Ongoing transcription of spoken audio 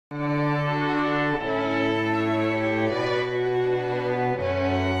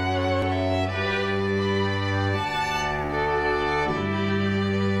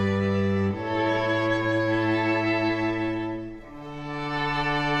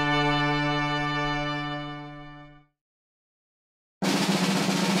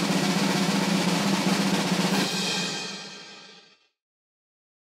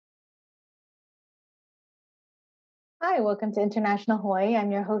Hi, welcome to International Hawaii.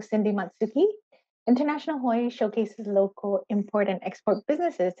 I'm your host, Cindy Matsuki. International Hawaii showcases local import and export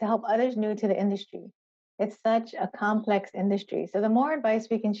businesses to help others new to the industry. It's such a complex industry, so the more advice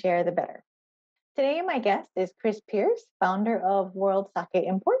we can share, the better. Today, my guest is Chris Pearce, founder of World Sake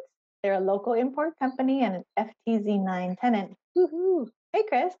Imports. They're a local import company and an FTZ9 tenant. Woohoo! Hey,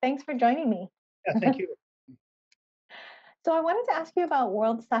 Chris, thanks for joining me. Yeah, thank you. So, I wanted to ask you about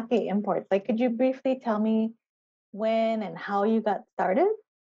World Sake Imports. Could you briefly tell me when and how you got started?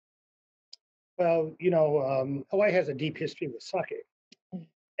 Well, Hawaii has a deep history with sake,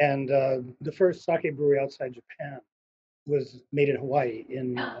 and the first sake brewery outside Japan was made in Hawaii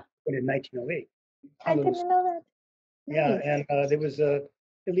in 1908. I Honolulu. didn't know that. Yeah, Nice. and there was a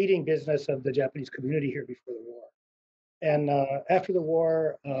leading business of the Japanese community here before the war. And after the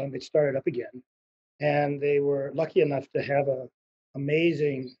war, it started up again, and they were lucky enough to have a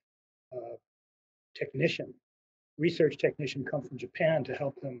amazing uh, technician, research technician, come from Japan to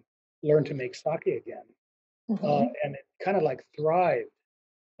help them learn to make sake again. Hmm. And it kind of like thrived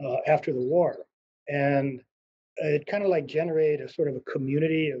after the war, and it kind of like generated a sort of a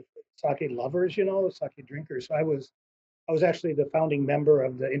community of sake lovers, sake drinkers. So I was actually the founding member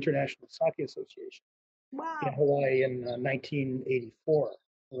of the International Sake Association in Wow. Hawaii in 1984.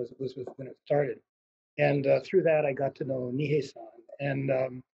 Was when it started, and through that I got to know Nihei-san,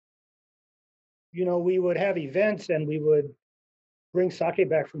 and we would have events and we would bring sake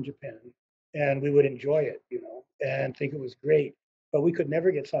back from Japan, and we would enjoy it, and think it was great. But we could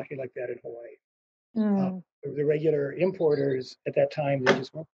never get sake like that in Hawaii. Uh, Mm. the regular importers at that time, they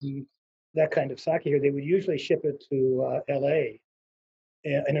just weren't doing that kind of sake here. They would usually ship it to LA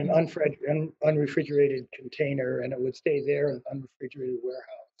in an unrefrigerated container, and it would stay there in an unrefrigerated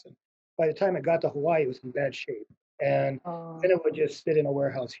warehouse. And by the time it got to Hawaii, it was in bad shape. And then Oh. it would just sit in a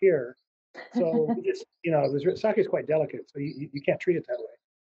warehouse here. So we just, sake is quite delicate, so you can't treat it that way.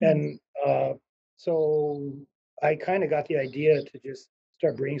 Mm. And so I kind of got the idea to just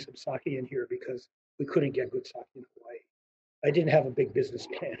start bringing some sake in here because we couldn't get good sake in Hawaii. I didn't have a big business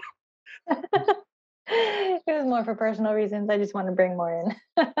plan. It was more for personal reasons. I just want to bring more in.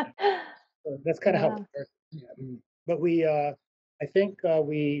 So that's kind of how it Yeah. started. Yeah. But I think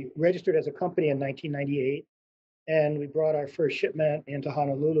we registered as a company in 1998, and we brought our first shipment into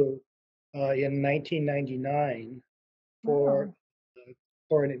Honolulu in 1999 for Wow.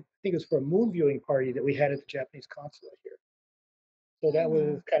 I think it was for a moon viewing party that we had at the Japanese consulate here. So that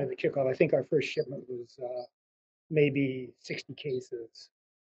was Hmm. kind of the kickoff. I think our first shipment was maybe 60 cases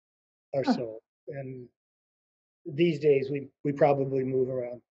or Huh. so, and these days we probably move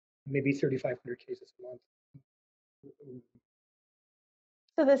around maybe 3,500 cases a month.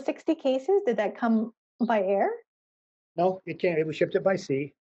 So the 60 cases, did that come by air? No, it can't. We shipped it by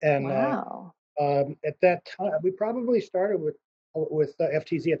sea, and Wow. at that time we probably started with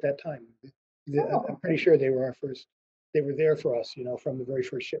FTZ at that time. I'm Oh. pretty sure they were our first. They were there for us, from the very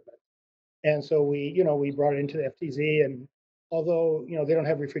first shipment. And so we brought it into the FTZ, and although they don't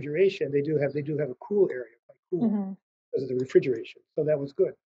have refrigeration, they do have a cool area, quite cool Hmm. because of the refrigeration. So that was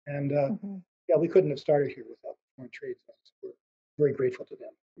good. And Hmm. yeah, we couldn't have started here without the foreign trade zones. We're very grateful to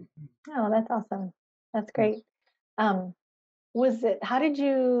them. Oh, that's awesome. That's Mhm. great. Um, how did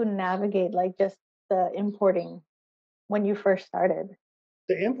you navigate just the importing when you first started?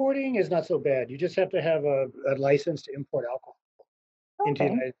 The importing is not so bad. You just have to have a license to import alcohol into the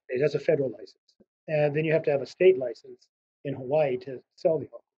Okay. United States. That's a federal license. And then you have to have a state license in Hawaii to sell the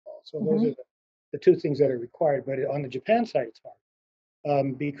alcohol. So those are Hmm. the two things that are required. But on the Japan side, it's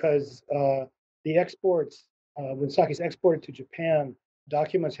hard because the exports, when sake is exported to Japan,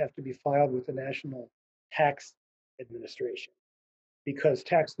 documents have to be filed with the National Tax Administration because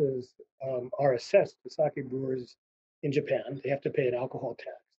taxes are assessed to sake brewers in Japan. They have to pay an alcohol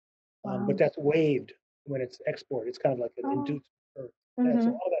tax, but Wow. that's waived when it's export. It's kind of like an Oh. inducement. So Hmm.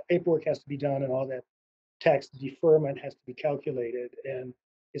 all that paperwork has to be done, and all that tax deferment has to be calculated. And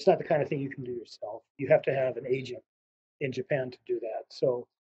it's not the kind of thing you can do yourself. You have to have an agent in Japan to do that. So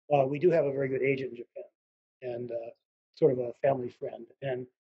we do have a very good agent in Japan, and sort of a family friend, and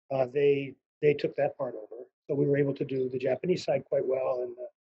they took that part over. So we were able to do the Japanese side quite well,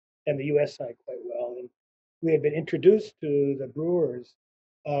 and the U.S. side quite well. And we had been introduced to the brewers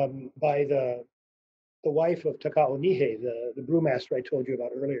by the wife of Takao Nihei, the brewmaster I told you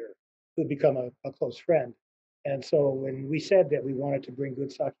about earlier, who'd become a close friend. And so when we said that we wanted to bring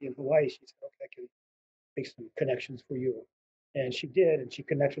good sake in Hawaii, she said, "Okay, I can make some connections for you." And she did, and she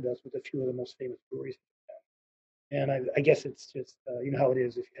connected us with a few of the most famous breweries. And I guess it's just you know how it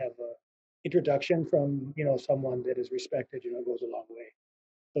is. If you have a introduction from someone that is respected, it goes a long way.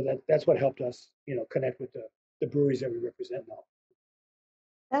 So that's what helped us connect with the breweries that we represent now.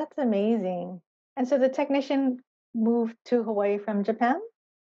 That's amazing. And so the technician moved to Hawaii from Japan?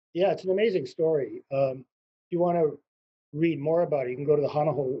 Yeah, it's an amazing story. You want to read more about it, you can go to the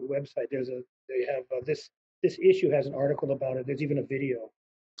Hanaho website. They have this issue has an article about it. There's even a video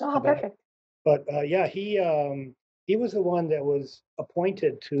Oh, about it. perfect. But yeah, he was the one that was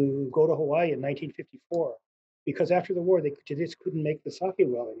appointed to go to Hawaii in 1954 because after the war they just couldn't make the sake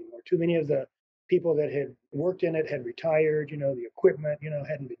well anymore. Too many of the people that had worked in it had retired. The equipment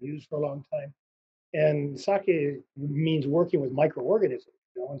hadn't been used for a long time. And sake means working with microorganisms,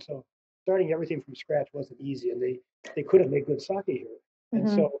 and so starting everything from scratch wasn't easy, and they couldn't make good sake here. And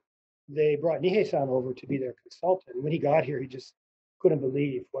Hmm. so they brought Nihei-san over to be their consultant. And when he got here, he just couldn't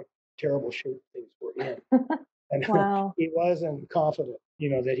believe what terrible shape things were in. And Wow. he wasn't confident,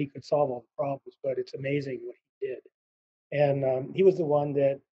 that he could solve all the problems, but it's amazing what he did. And he was the one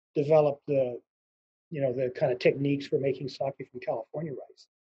that developed the kind of techniques for making sake from California rice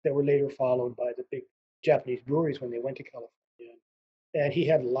that were later followed by the big Japanese breweries when they went to California. And he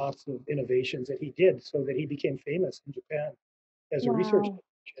had lots of innovations that he did so that he became famous in Japan as a research Wow.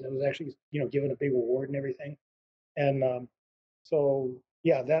 technician. And it was actually, given a big award and everything. And so,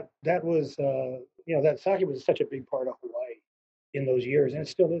 yeah, that was, that sake was such a big part of Hawaii in those years, and it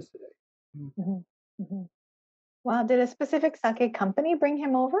still is today. Mm. Hmm. Hmm. Wow. Did a specific sake company bring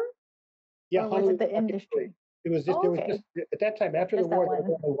him over, Yeah, or was it Honolulu the Sake Brewery. industry? It was just Oh, there was just okay. at that time after the Just that war there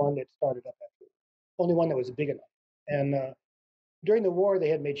was one. only one that started up after, only one that was big enough. And during the war, they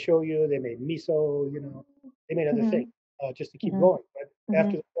had made shoyu, they made miso, they made other Hmm. things just to keep Hmm. going. But Hmm.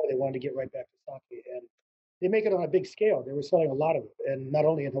 after the war, they wanted to get right back to sake, and they make it on a big scale. They were selling a lot of it, and not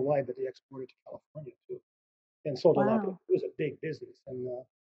only in Hawaii, but they exported to California too, and sold a lot. But Wow. it was a big business,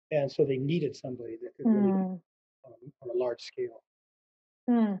 and so they needed somebody that could really do Hmm. it on a large scale.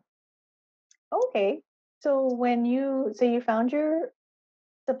 Hmm. Okay. So you found your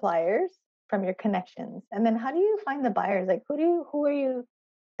suppliers from your connections, and then how do you find the buyers? Like who are you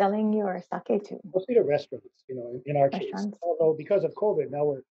selling your sake to? Mostly to restaurants, in our case. Restaurants. Although because of COVID, now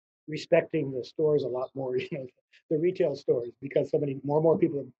we're respecting the stores a lot more, the retail stores, because so many more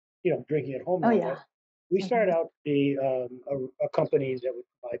people are, drinking at home Oh now. But yeah. we started Hmm. out to be a company that would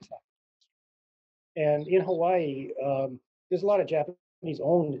provide sake. And in Hawaii, there's a lot of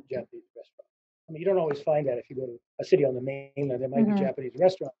Japanese-owned Japanese restaurants. I mean, you don't always find that if you go to a city on the mainland. There might be Hmm. Japanese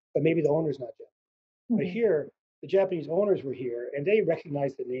restaurants, but maybe the owner's not Japanese. But Hmm. here, the Japanese owners were here, and they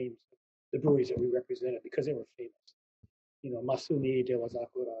recognized the names of the breweries that we represented because they were famous. Masumi,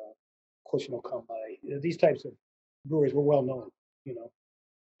 Dewazakura, Koshino Kambai. These types of breweries were well known, you know,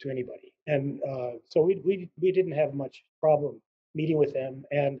 to anybody. And so we didn't have much problem meeting with them.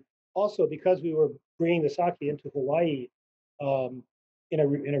 And also because we were bringing the sake into Hawaii um, in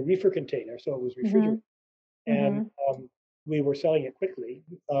a reefer container, so it was Hmm. refrigerated, and Hmm. we were selling it quickly.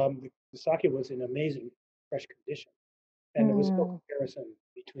 The sake was in amazing fresh condition, and there was no Hmm. comparison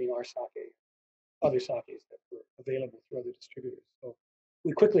between our sake, other sakes that were available through other distributors. So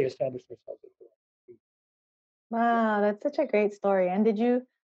we quickly established ourselves as well. Wow, that's such a great story. And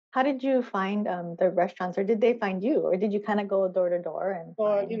how did you find the restaurants, or did they find you, or did you kind of go door to door and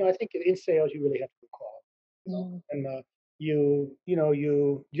find? I think in sales you really have to call, Mm. and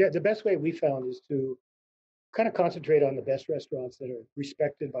yeah, the best way we found is to kind of concentrate on the best restaurants that are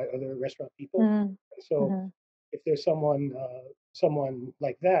respected by other restaurant people. Mm. So Hmm. if there's someone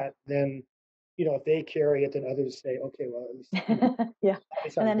like that, then if they carry it, then others say, okay, well at least Yeah,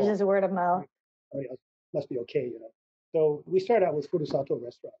 it's and on then it's board. just word of mouth. Somebody else must be okay. So we started out with Furusato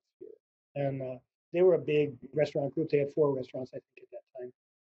restaurants here, and they were a big restaurant group. They had 4 restaurants, I think, at that time.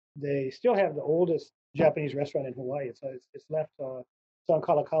 They still have the oldest Japanese restaurant in Hawaii. It's left. It's on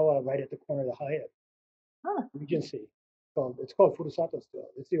Kalakaua, right at the corner of the Hyatt Huh. Regency. It's called Furusato still.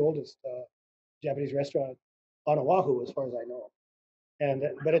 It's the oldest Japanese restaurant on Oahu, as far as I know. And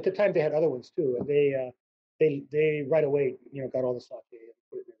but at the time they had other ones too, and they right away got all the sake and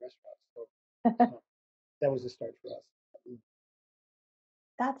put it in their restaurants. So that was the start for us.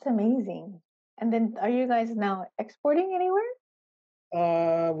 That's amazing. And then are you guys now exporting anywhere?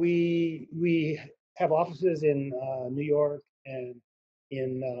 We have offices in New York and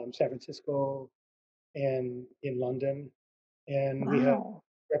in San Francisco and in London, and we have Wow.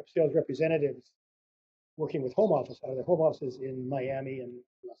 sales representatives working with home office out of their home offices in Miami and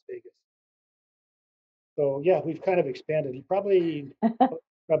Las Vegas. So yeah, we've kind of expanded. Probably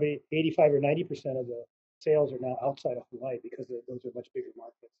 85 or 90% of the sales are now outside of Hawaii because those are much bigger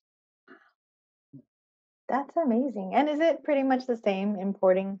markets. That's amazing. And is it pretty much the same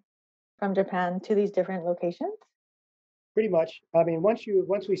importing from Japan to these different locations? Pretty much. I mean, once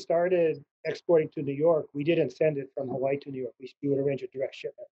we started exporting to New York, we didn't send it from Hawaii to New York. We would arrange a direct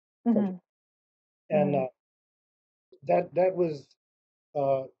shipment from Japan. Hmm. And Hmm. that was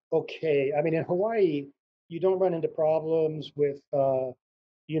okay. I mean, in Hawaii, you don't run into problems with,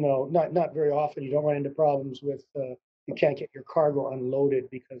 not very often. You don't run into problems with you can't get your cargo unloaded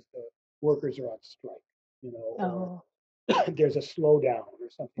because the workers are on strike, or Oh. there's a slowdown or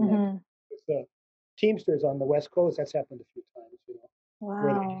something like that. Hmm. With the Teamsters on the West Coast, that's happened a few times,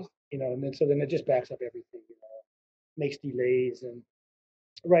 where they just, Wow. and then it just backs up everything, makes delays. And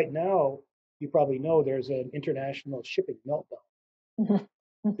right now, you probably know there's an international shipping meltdown. Hmm.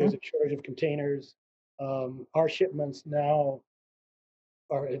 There's Hmm. a shortage of containers. Our shipments now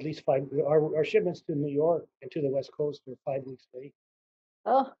are at least five. Our shipments to New York and to the West Coast are 5 weeks late.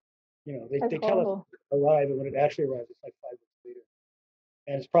 Oh, that's They tell us horrible. it'll arrive, and when it actually arrives, it's like 5 weeks later,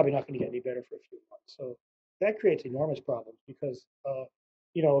 and it's probably not going to get any better for a few months. So that creates enormous problems because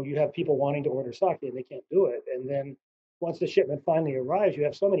you have people wanting to order sake and they can't do it, and then once the shipment finally arrives, you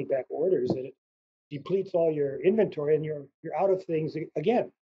have so many back orders that it depletes all your inventory, and you're out of things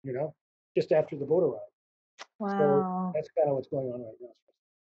again. You know, just after the boat arrives. So Wow. that's kind of what's going on right now.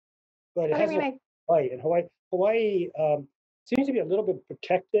 But it But I hasn't mean, affected Hawaii. And Hawaii seems to be a little bit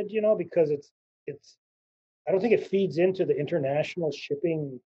protected, because it's. I don't think it feeds into the international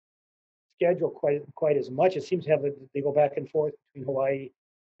shipping schedule quite as much. It seems to have they go back and forth between Hawaii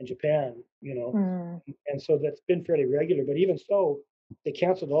and Japan, mm, and so that's been fairly regular. But even so, they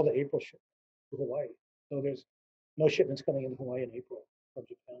canceled all the April shipments to Hawaii, so there's no shipments coming into Hawaii in April from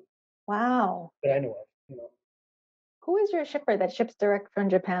Japan wow. that I know of. Who is your shipper that ships direct from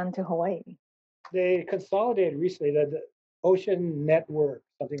Japan to Hawaii? They consolidated recently the Ocean Network,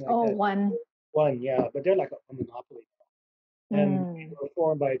 something like Oh, that. one. One, yeah, but they're like a monopoly, and they Mm. were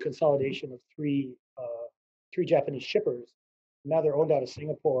formed by a consolidation of three Japanese shippers. Now they're owned out of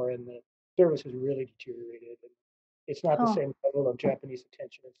Singapore, and the service has really deteriorated. And it's not the Oh, same level of Japanese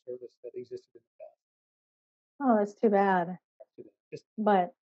attention and service that existed in the oh, that's too bad. past. Just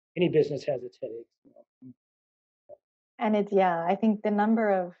But any business has its headaches. and it's yeah, I think the number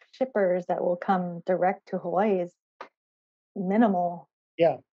of shippers that will come direct to Hawaii is minimal.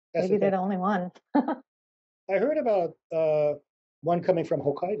 Yeah, that's the Maybe they're thing. the only one. I heard about one coming from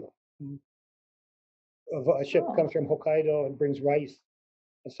Hokkaido. A ship Oh, comes from Hokkaido and brings rice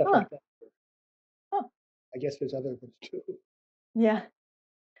and stuff huh, like that. huh. I guess there's other ones too. Yeah,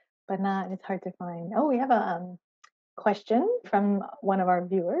 but not. It's hard to find. Oh, we have a question from one of our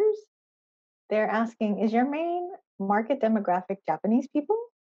viewers. They're asking, is your main market demographic Japanese people,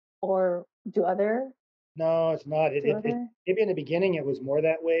 or do other No, it's not. do other? Maybe in the beginning it was more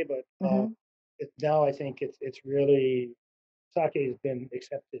that way, but Hmm. now I think it's really sake has been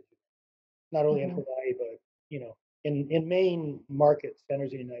accepted not only in Hmm. Hawaii but in main market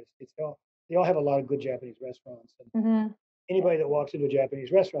centers in the United States. They all have a lot of good Japanese restaurants, and Hmm. anybody that walks into a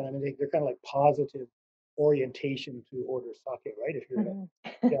Japanese restaurant, I mean, they're kind of like positive orientation to order sake, right? If you're at a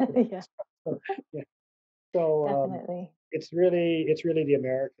Hmm. Japanese Yeah, restaurant. So, yeah. So definitely. it's really the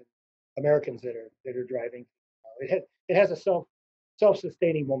Americans that are driving. It has a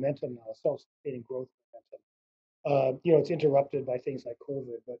self-sustaining momentum now, a self-sustaining growth momentum. It's interrupted by things like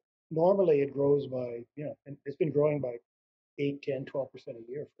COVID, but normally it grows by, and it's been growing by 8, 10, 12%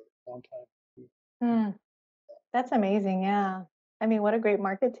 a year for a long time. Hmm. That's amazing. Yeah. I mean, what a great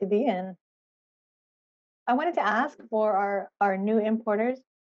market to be in. I wanted to ask for our new importers,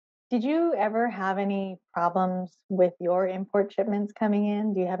 did you ever have any problems with your import shipments coming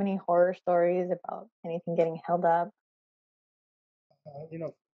in? Do you have any horror stories about anything getting held up?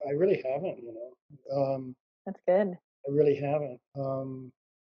 I really haven't, That's good. I really haven't.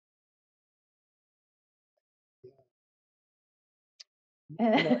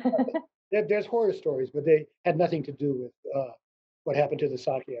 You know, there's horror stories, but they had nothing to do with what happened to the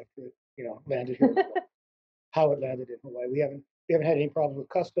sake after it, landed here in Hawaii, how it landed in Hawaii. We haven't had any problems with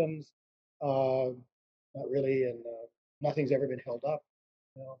customs, uh, not really, and nothing's ever been held up.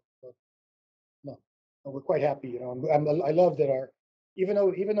 So, no, no, we're quite happy. I love that even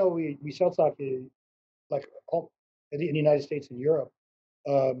though we sell sake like all, in the United States and Europe,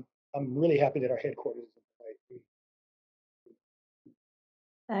 um, I'm really happy that our headquarters is in Hawaii.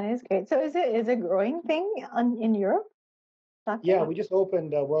 That is great. So is it a growing thing in Europe? Yeah, Sake? we just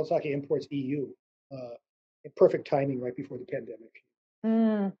opened World Sake Imports EU. Uh, Perfect timing right before the pandemic.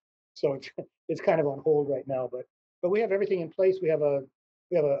 Mm, So it's kind of on hold right now, but we have everything in place. We have a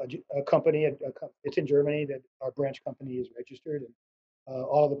company. It's in Germany that our branch company is registered, and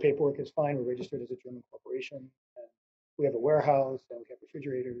all of the paperwork is fine. We're registered as a German corporation. And we have a warehouse, and we have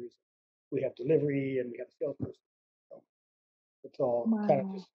refrigerators. We have delivery, and we have a salesperson. So it's all kind of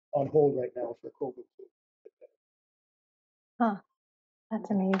wow. just on hold right now for COVID. Huh,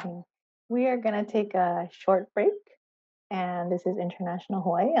 that's amazing. We are going to take a short break, and this is International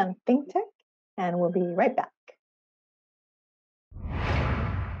Hawaii on ThinkTech, and we'll be right back.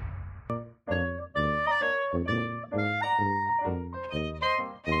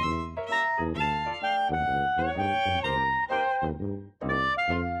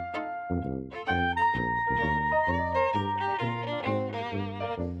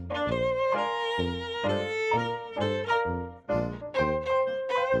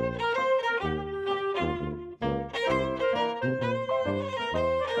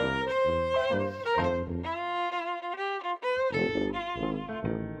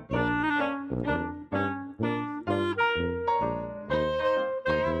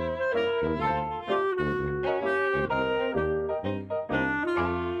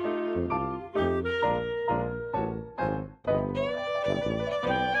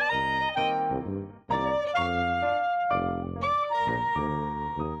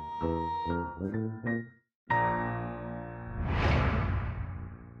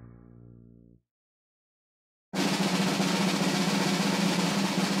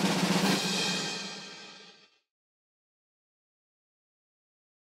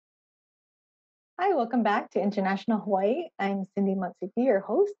 Hi, welcome back to International Hawaii. I'm Cindy Matsuki, your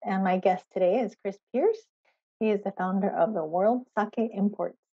host, and my guest today is Chris Pearce. He is the founder of the World Sake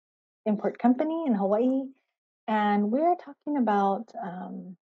Import Company in Hawaii, and we are talking about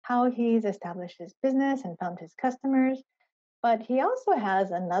how he's established his business and found his customers. But he also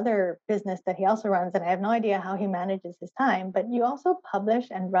has another business that he also runs, and I have no idea how he manages his time. But you also publish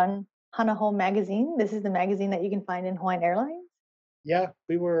and run Hanaho magazine. This is the magazine that you can find in Hawaiian Airlines. Yeah,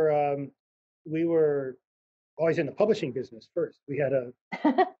 we were always in the publishing business first. We had a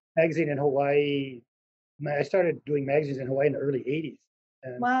magazine in Hawaii. I started doing magazines in Hawaii in the early '80s,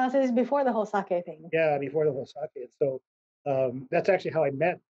 and Wow, so this is before the whole sake thing. yeah, before the whole sake. So that's actually how I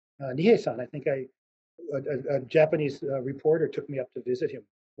met Nihei-san. I think a Japanese reporter took me up to visit him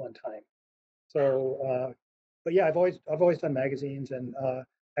one time. So, but yeah, I've always done magazines, and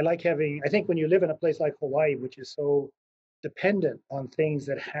I like having. I think when you live in a place like Hawaii, which is so dependent on things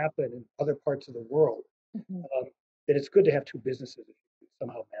that happen in other parts of the world, that it's good to have two businesses if you can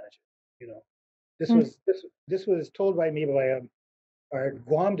somehow manage it. This was told by me by our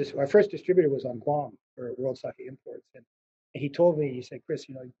our first distributor was on Guam for World Sake Imports, and he told me, he said, Chris,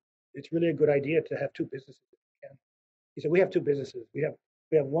 it's really a good idea to have two businesses if you can. He said, we have two businesses. We have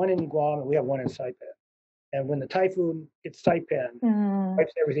one in Guam and we have one in Saipan. And when the typhoon hits Saipan,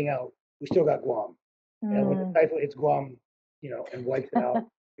 wipes everything out, we still got Guam. And when the typhoon hits Guam, and wipes it out,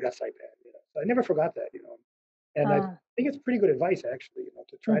 we got Saipan. So I never forgot that. And I think it's pretty good advice actually,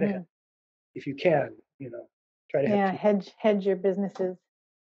 to try to have, if you can, try to have two. hedge your businesses.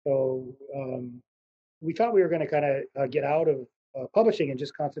 So we thought we were going to kind of get out of publishing and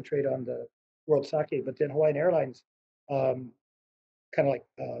just concentrate on the World Sake, but then Hawaiian Airlines kind of like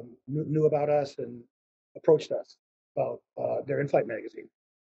knew about us and approached us about their in-flight magazine,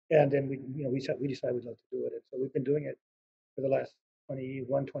 and then we decided we'd love to do it, and so we've been doing it for the last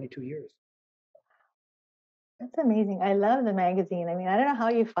 21, 22 years. That's amazing. I love the magazine. I mean, I don't know how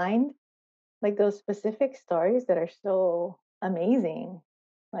you find like those specific stories that are so amazing.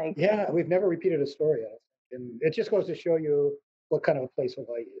 Like, yeah, we've never repeated a story, and it just goes to show you what kind of a place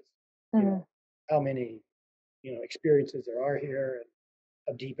Hawaii is. How many experiences there are here, and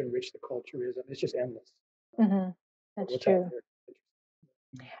how deep and rich the culture is. I mean, it's just endless. That's true.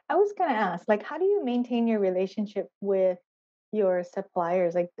 I was going to ask, like, how do you maintain your relationship with your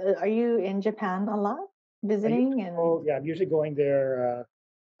suppliers? Like, are you in Japan a lot visiting? Yeah, I'm usually going there.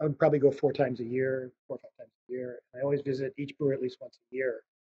 I would probably go 4 times a year, 4 or 5 times a year. I always visit each brewer at least once a year.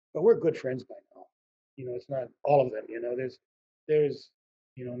 But we're good friends by now. It's not all of them. There's,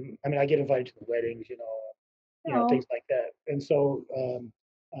 I mean, I get invited to the weddings, things like that. And so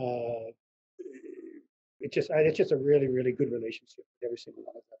it's just a really, really good relationship with every single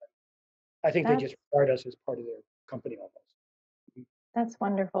one of them. I think they just regard us as part of their company almost. That's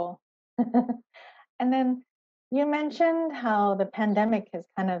wonderful. And then you mentioned how the pandemic has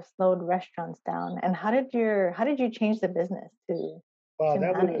kind of slowed restaurants down. And how did you change the business to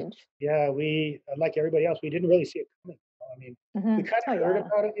manage? We, like everybody else, we didn't really see it coming. I mean, we kind of heard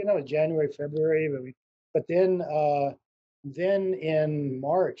about it, January, February, but then in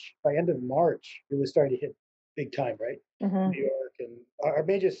March, by end of March, it was starting to hit big time, right? New York, and our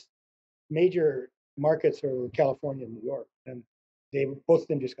major markets are California and New York, and both of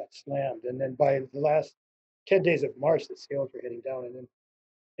them just got slammed. And then by the last 10 days of March, the sales were heading down,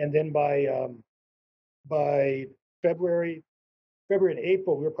 and then by February February and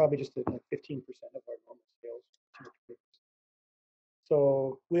April, we were probably just at like 15% of our normal sales.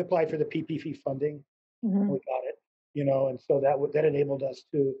 So we applied for the PPP funding, and Hmm. we got it, you know, and so that enabled us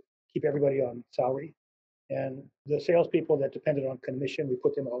to keep everybody on salary. And the salespeople that depended on commission, we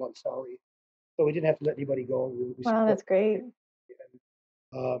put them all on salary. So we didn't have to let anybody go. We Wow, support. that's great.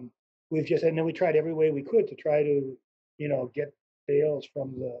 Um, and then we tried every way we could to try to, you know, get sales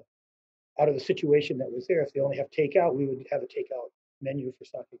from the out of the situation that was there. If they only have takeout, we would have a takeout menu for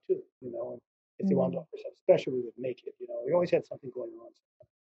sake too, you know. And if they wanted to Mm-hmm. offer something special, we would make it. You know, we always had something going on,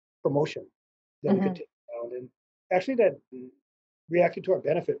 promotion that we could Hmm. take around, and actually that reacted to our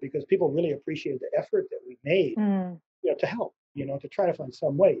benefit because people really appreciated the effort that we made, you know, to help, you know, to try to find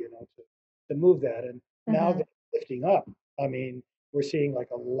some way, you know, to move that. And now Mm-hmm. that it's lifting up, I mean, we're seeing like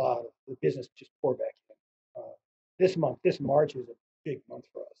a lot of the business just pour back in. This March is a big month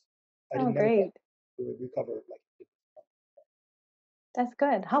for us. I Oh, didn't never thought great. we would recover like it That's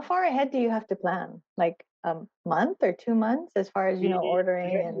good. How far ahead do you have to plan? Like a month or 2 months as far as, did. We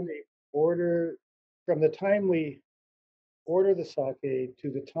ordering and generally order from the time we order the sake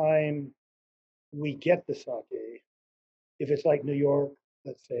to the time we get the sake. If it's like New York,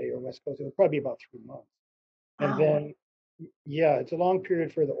 let's say, or West Coast, it would probably be about 3 months. And wow. then, yeah, it's a long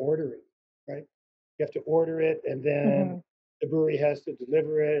period for the ordering, right? You have to order it, and then Hmm. the brewery has to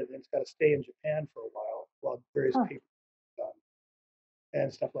deliver it, and it's got to stay in Japan for a while various Huh. papers are done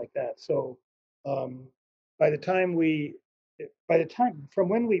and stuff like that. So, um, by the time we, by the time from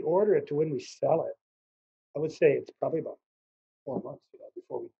when we order it to when we sell it, I would say it's probably about 4 months, you know,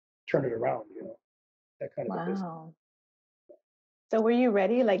 before we turn it around, you know, that kind of a business. Wow. So were you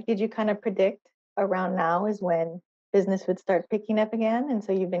ready? Like, did you kind of predict around now is when business would start picking up again? And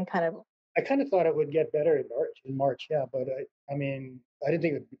so you've been kind of, I kind of thought it would get better in March. In March, yeah, but I mean, I didn't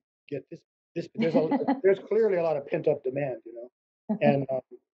think it would get this. There's clearly a lot of pent up demand, you know, and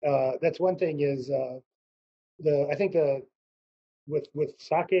that's one thing is the I think the with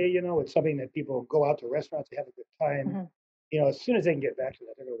sake, you know, it's something that people go out to restaurants, they have a good time. Mhm. You know, as soon as they can get back to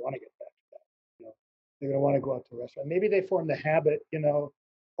that, they're going to want to get back to that. You know, they're going to want to go out to a restaurant. Maybe they formed the habit, you know,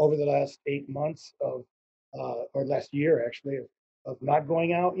 over the last 8 months of, or last year actually, of not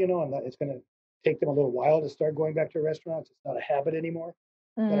going out, you know, and that it's going to take them a little while to start going back to restaurants. It's not a habit anymore,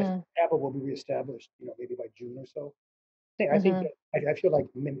 but I think Mm, the habit will be reestablished, you know, maybe by June or so. I think mhm, that I feel like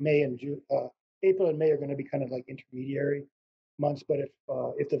May and June, April and May are going to be kind of like intermediary months. But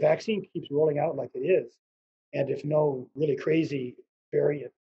if the vaccine keeps rolling out like it is, and if no really crazy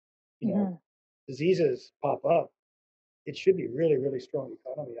variant, you know, mhm, diseases pop up, it should be really strong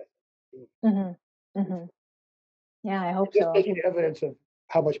economy. I think. mhm, mhm. Yeah, I hope Just so. taking evidence of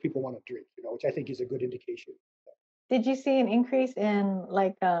how much people want to drink, you know, which I think is a good indication. Did you see an increase in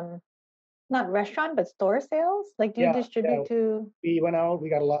like not restaurant but store sales? Like do you Yeah, distribute to we went out. We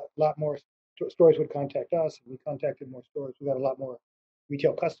got a lot more stores would contact us, and we contacted more stores. We got a lot more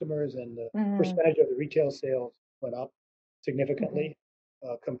retail customers, and the mm, percentage of the retail sales went up mhm, significantly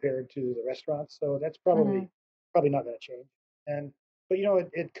compared to the restaurants. So that's mhm, probably not going to change. And but you know,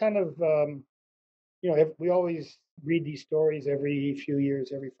 it kind of you know we always read these stories every few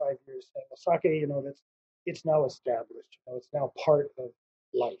years, every 5 years, saying Osaka, you know, that's it's now established. You know, it's now part of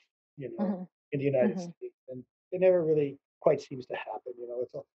life. You know, mhm, in the United mhm, States, and it never really quite seems to happen. You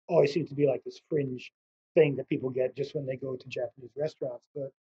know, always seems to be like this fringe thing that people get just when they go to Japanese restaurants.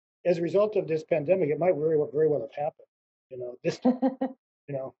 But as a result of this pandemic, it might very well have happened. You know, this time.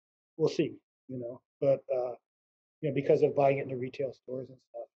 You know, we'll see. You know, but you know, because of buying it in the retail stores and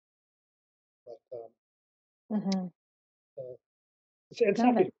stuff. But mhm. uh, and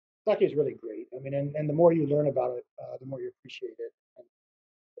No, that sake is really great. I mean, and the more you learn about it, the more you appreciate it. And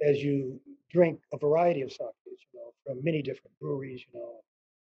as you drink a variety of sakes, you know, from many different breweries, you know,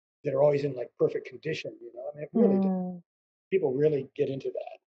 that are always in like perfect condition, you know, I mean, it really mm, people really get into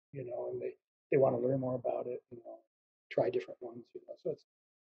that, you know, and they want to learn more about it, you know, try different ones, you know. So it's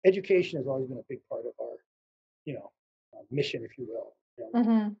education has always been a big part of our, you know, mission, if you will. You know,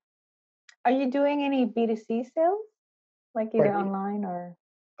 mhm. Are you doing any B2C sales? Like either pardon me. online or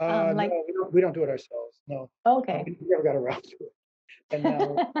like No, we don't do it ourselves. No, okay. we never got around to it. And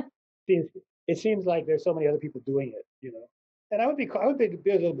now seems it seems like there's so many other people doing it, you know. And I would be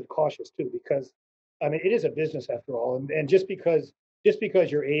a little bit cautious too because I mean it is a business after all, and just because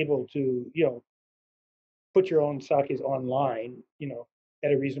you're able to you know put your own sakes online, you know,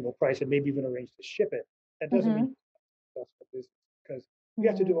 at a reasonable price and maybe even arrange to ship it, that doesn't mean Mhm, it's a successful business because you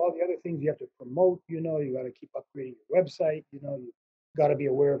have to do mhm, all the other things. You have to promote, you know, you got to keep upgrading your website, you know, you got to be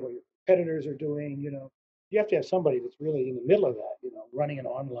aware of what your competitors are doing, you know. You have to have somebody that's really in the middle of that, you know, running an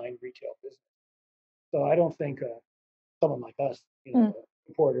online retail business. So I don't think someone like us Mm,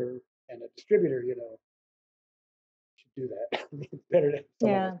 importer and a distributor, should do that. It's better to have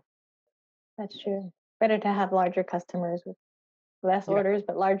someone else. yeah, that's true. Better to have larger customers with less Yeah, orders,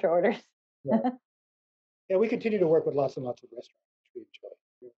 but larger orders. right. Yeah, we continue to work with lots and lots of restaurants, which we enjoy.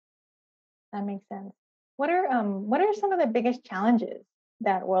 Yeah. That makes sense. What are some of the biggest challenges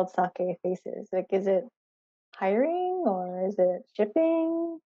that World Sake faces? Like, is it hiring or is it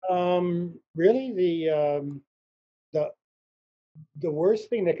shipping? Really, the the worst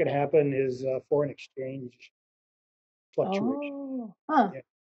thing that can happen is foreign exchange fluctuation. Oh, huh. Yeah.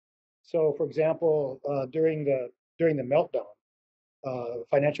 So, for example, during the meltdown,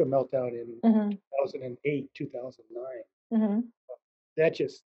 financial meltdown in Mm-hmm, 2008, 2009, mm-hmm, that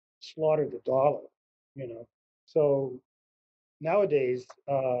just slaughtered the dollar. You know, so nowadays,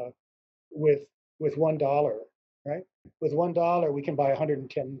 with with $1, right? With $1, we can buy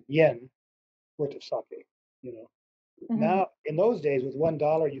 110 yen worth of sake. You know, mm-hmm. now in those days, with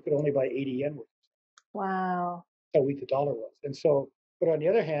 $1, you could only buy 80 yen worth. Wow. How weak the dollar was. And so, but on the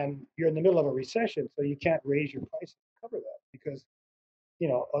other hand, you're in the middle of a recession, so you can't raise your prices to cover that because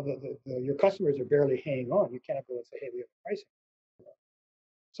your customers are barely hanging on. You can't go and say, "Hey, we have a pricing."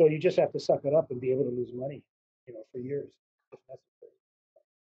 So you just have to suck it up and be able to lose money, for years if necessary.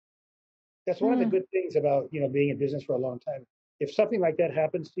 That's one of the Hmm. good things about being in business for a long time. If something like that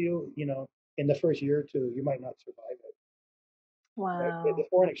happens to you, in the first year or two, you might not survive it. Right? The Wow.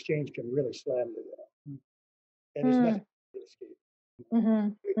 foreign exchange can really slam you, and there's Mm, nothing to escape.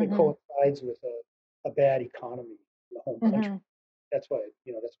 mm-hmm, It mm-hmm, coincides with a bad economy in the home country. mm-hmm. That's why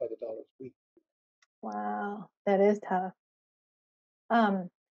the dollar is weak. Wow. That is tough. Um,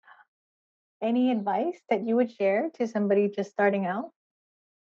 any advice that you would share to somebody just starting out?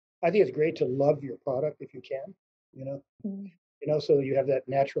 I think it's great to love your product if you can, you know, Mm. so you have that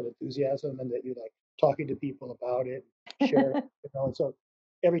natural enthusiasm and that you like talking to people about it, share, and so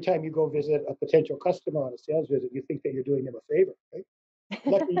every time you go visit a potential customer on a sales visit, you think that you're doing them a favor, right?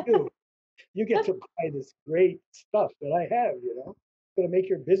 Lucky you, you get to buy this great stuff that I have, It's going to make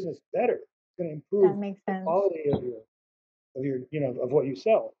your business better. It's going to That improve makes the sense. quality of what you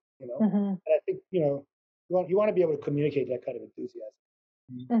sell, Hmm. And I think, you want to be able to communicate that kind of enthusiasm,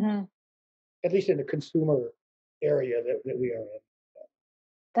 Mhm. Hmm. At least in the consumer area that we are in.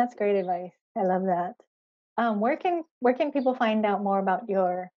 That's great advice. I love that. Where can people find out more about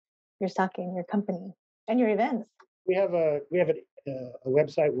your sake and your company and your events? We have a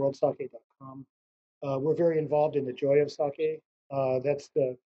website, worldsake.com. We're very involved in the Joy of Sake. That's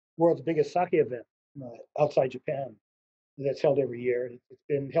the world's biggest sake event outside Japan that's held every year. It's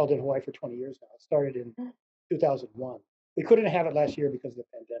been held in Hawaii for 20 years now. It started in 2001. We couldn't have it last year because of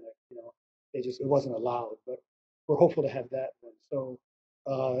the pandemic. It wasn't allowed, but we're hopeful to have that one. So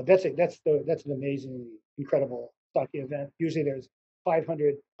that's an amazingly incredible sake event. Usually there's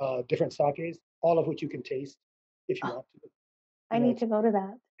 500 different sakes, all of which you can taste if you Oh, want to. I You know, need it's to go to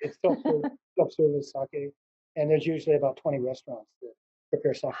that. it's self-service sake, and there's usually about 20 restaurants that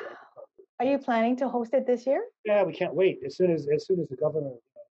prepare sake at the carpet. Are you planning to host it this year? Yeah, we can't wait. As soon as the governor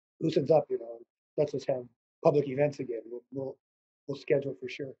loosens up, and lets us have public events again, we'll schedule for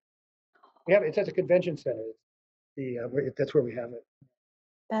sure. It's at the convention center. That's where we have it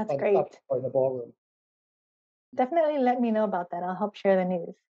That's on the top great. floor in the ballroom. Definitely let me know about that. I'll help share the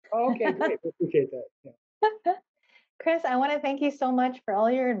news. Oh, okay, great. We appreciate that. Yeah. Chris, I want to thank you so much for all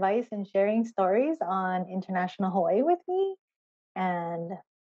your advice and sharing stories on International Hawaii with me. And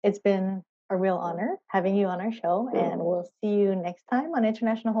it's been a real honor having you on our show. And we'll see you next time on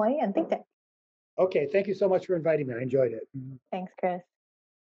International Hawaii and ThinkTech. Okay, thank you so much for inviting me. I enjoyed it. Thanks, Chris.